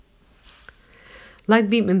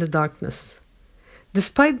Light beam in the darkness.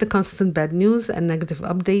 Despite the constant bad news and negative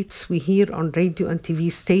updates we hear on radio and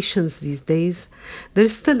TV stations these days, there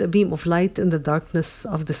is still a beam of light in the darkness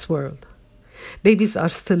of this world. Babies are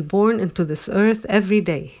still born into this earth every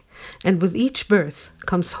day, and with each birth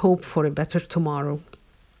comes hope for a better tomorrow.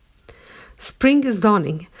 Spring is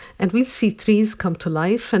dawning, and we'll see trees come to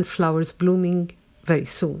life and flowers blooming very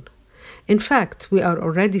soon. In fact, we are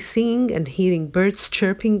already seeing and hearing birds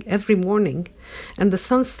chirping every morning, and the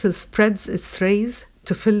sun still spreads its rays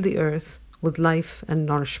to fill the earth with life and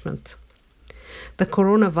nourishment. The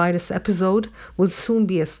coronavirus episode will soon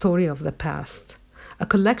be a story of the past, a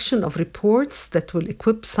collection of reports that will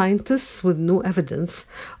equip scientists with new evidence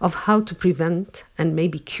of how to prevent and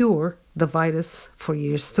maybe cure the virus for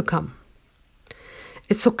years to come.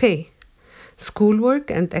 It's okay.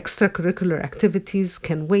 Schoolwork and extracurricular activities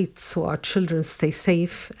can wait so our children stay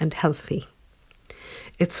safe and healthy.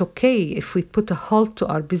 It's okay if we put a halt to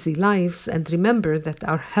our busy lives and remember that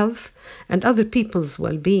our health and other people's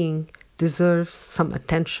well-being deserves some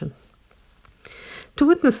attention. To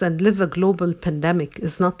witness and live a global pandemic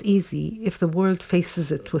is not easy if the world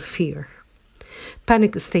faces it with fear.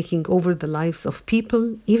 Panic is taking over the lives of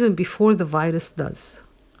people even before the virus does.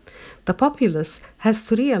 The populace has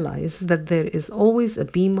to realize that there is always a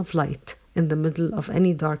beam of light in the middle of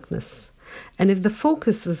any darkness. And if the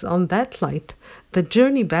focus is on that light, the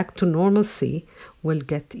journey back to normalcy will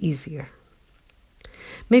get easier.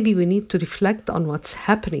 Maybe we need to reflect on what's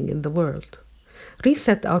happening in the world,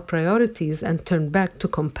 reset our priorities, and turn back to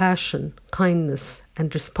compassion, kindness,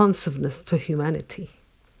 and responsiveness to humanity.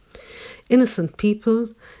 Innocent people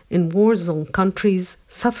in war-zone countries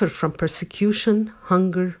suffer from persecution,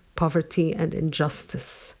 hunger, poverty, and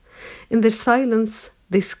injustice. In their silence,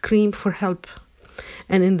 they scream for help,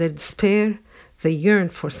 and in their despair, they yearn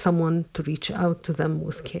for someone to reach out to them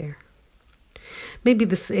with care. Maybe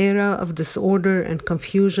this era of disorder and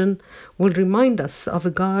confusion will remind us of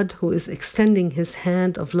a God who is extending his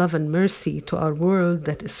hand of love and mercy to our world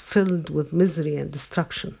that is filled with misery and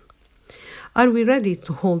destruction. Are we ready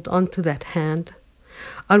to hold on to that hand?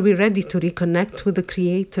 Are we ready to reconnect with the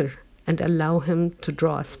Creator and allow him to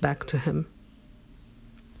draw us back to him?